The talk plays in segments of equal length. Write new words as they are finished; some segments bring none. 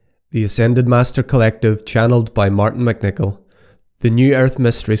The Ascended Master Collective, channeled by Martin McNichol. The New Earth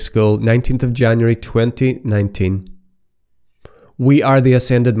Mystery School, 19th of January 2019. We are the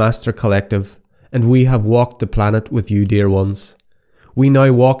Ascended Master Collective, and we have walked the planet with you, dear ones. We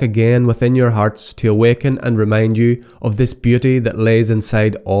now walk again within your hearts to awaken and remind you of this beauty that lays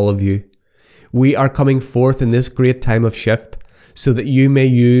inside all of you. We are coming forth in this great time of shift, so that you may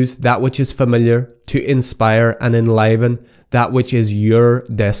use that which is familiar to inspire and enliven that which is your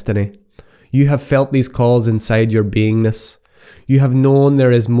destiny. You have felt these calls inside your beingness. You have known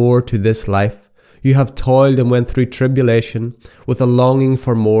there is more to this life. You have toiled and went through tribulation with a longing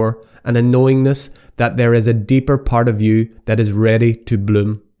for more and a knowingness that there is a deeper part of you that is ready to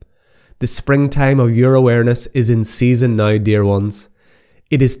bloom. The springtime of your awareness is in season now, dear ones.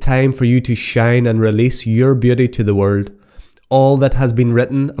 It is time for you to shine and release your beauty to the world. All that has been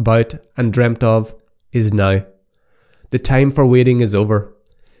written about and dreamt of is now. The time for waiting is over.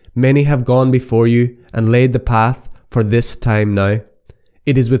 Many have gone before you and laid the path for this time now.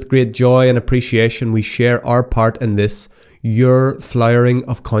 It is with great joy and appreciation we share our part in this, your flowering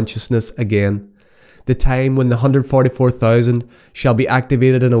of consciousness again. The time when the 144,000 shall be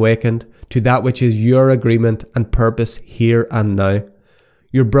activated and awakened to that which is your agreement and purpose here and now.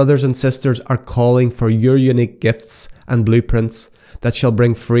 Your brothers and sisters are calling for your unique gifts and blueprints that shall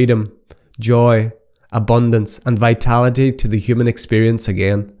bring freedom, joy, abundance, and vitality to the human experience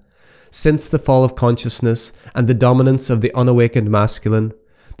again. Since the fall of consciousness and the dominance of the unawakened masculine,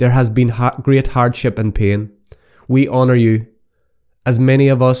 there has been great hardship and pain. We honour you, as many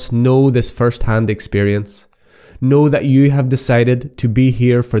of us know this first-hand experience. Know that you have decided to be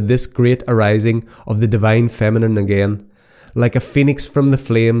here for this great arising of the divine feminine again. Like a phoenix from the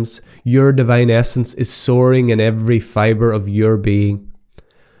flames, your divine essence is soaring in every fibre of your being.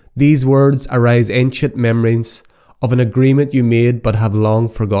 These words arise ancient memories of an agreement you made but have long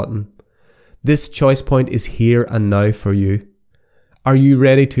forgotten. This choice point is here and now for you. Are you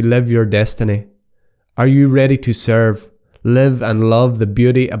ready to live your destiny? Are you ready to serve, live and love the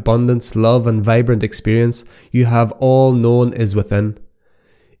beauty, abundance, love and vibrant experience you have all known is within?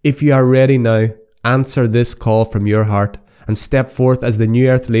 If you are ready now, answer this call from your heart and step forth as the New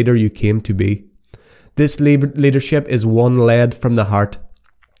Earth leader you came to be. This leadership is one led from the heart,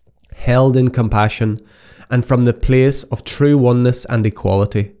 held in compassion, and from the place of true oneness and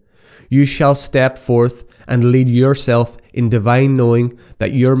equality. You shall step forth and lead yourself in divine knowing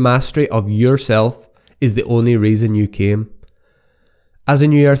that your mastery of yourself is the only reason you came. As a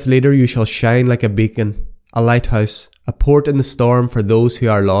New Earth leader, you shall shine like a beacon, a lighthouse, a port in the storm for those who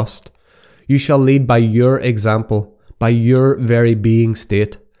are lost. You shall lead by your example, by your very being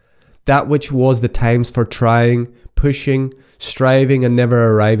state. That which was the times for trying, pushing, striving and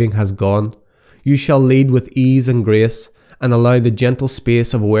never arriving has gone. You shall lead with ease and grace and allow the gentle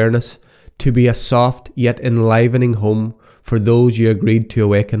space of awareness to be a soft yet enlivening home for those you agreed to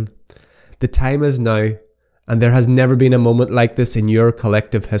awaken. The time is now, and there has never been a moment like this in your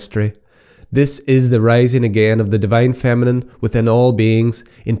collective history. This is the rising again of the divine feminine within all beings,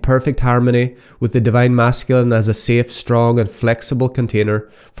 in perfect harmony with the divine masculine as a safe, strong and flexible container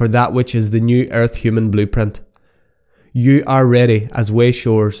for that which is the new earth human blueprint. You are ready as way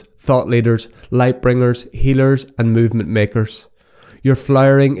showers, thought leaders, light bringers, healers and movement makers. Your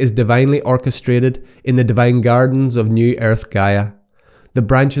flowering is divinely orchestrated in the divine gardens of new earth Gaia. The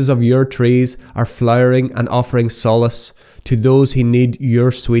branches of your trees are flowering and offering solace to those who need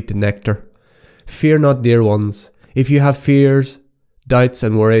your sweet nectar. Fear not, dear ones. If you have fears, doubts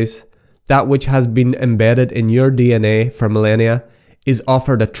and worries, that which has been embedded in your DNA for millennia is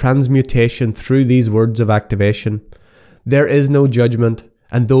offered a transmutation through these words of activation. There is no judgment,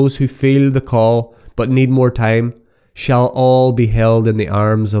 and those who feel the call but need more time shall all be held in the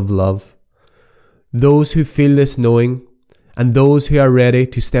arms of love. Those who feel this knowing, and those who are ready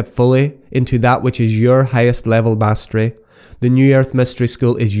to step fully into that which is your highest level mastery, the New Earth Mystery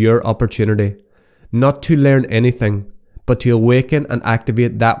School is your opportunity. Not to learn anything, but to awaken and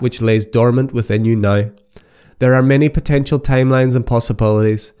activate that which lays dormant within you now. There are many potential timelines and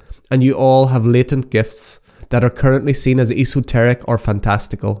possibilities, and you all have latent gifts that are currently seen as esoteric or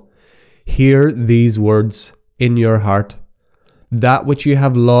fantastical. Hear these words in your heart. That which you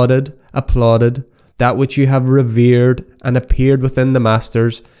have lauded, applauded, that which you have revered and appeared within the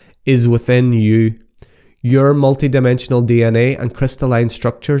masters is within you. Your multidimensional DNA and crystalline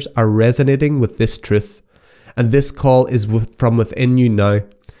structures are resonating with this truth, and this call is from within you now.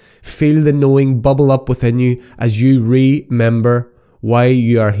 Feel the knowing bubble up within you as you remember why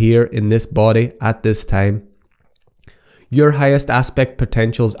you are here in this body at this time. Your highest aspect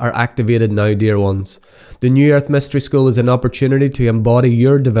potentials are activated now, dear ones. The New Earth Mystery School is an opportunity to embody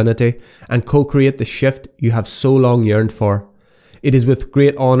your divinity and co-create the shift you have so long yearned for. It is with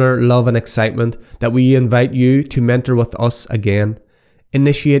great honour, love and excitement that we invite you to mentor with us again.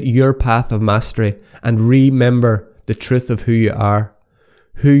 Initiate your path of mastery and remember the truth of who you are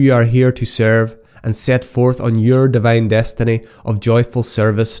here to serve, and set forth on your divine destiny of joyful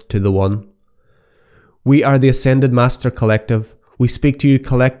service to the One. We are the Ascended Master Collective. We speak to you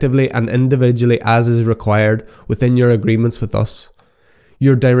collectively and individually as is required within your agreements with us.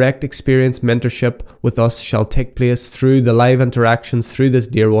 Your direct experience mentorship with us shall take place through the live interactions through this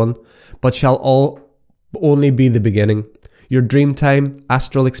dear one, but shall all only be the beginning. Your dream time,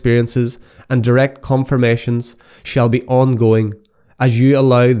 astral experiences, and direct confirmations shall be ongoing as you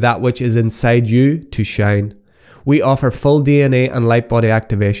allow that which is inside you to shine. We offer full DNA and light body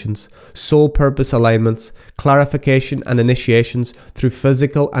activations, soul purpose alignments, clarification and initiations through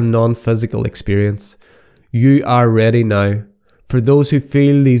physical and non-physical experience. You are ready now. For those who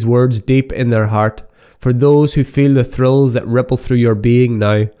feel these words deep in their heart, for those who feel the thrills that ripple through your being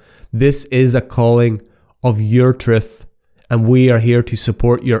now, this is a calling of your truth, and we are here to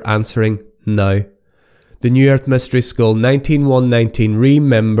support your answering now. The New Earth Mystery School 19119.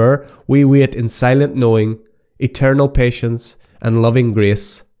 Remember, we wait in silent knowing, eternal patience and loving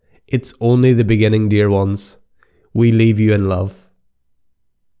grace. It's only the beginning, dear ones. We leave you in love.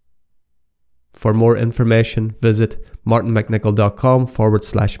 For more information, visit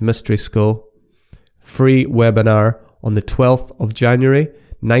martinmcnichol.com/mystery school. Free webinar on the 12th of January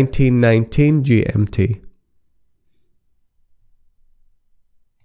 1919 GMT.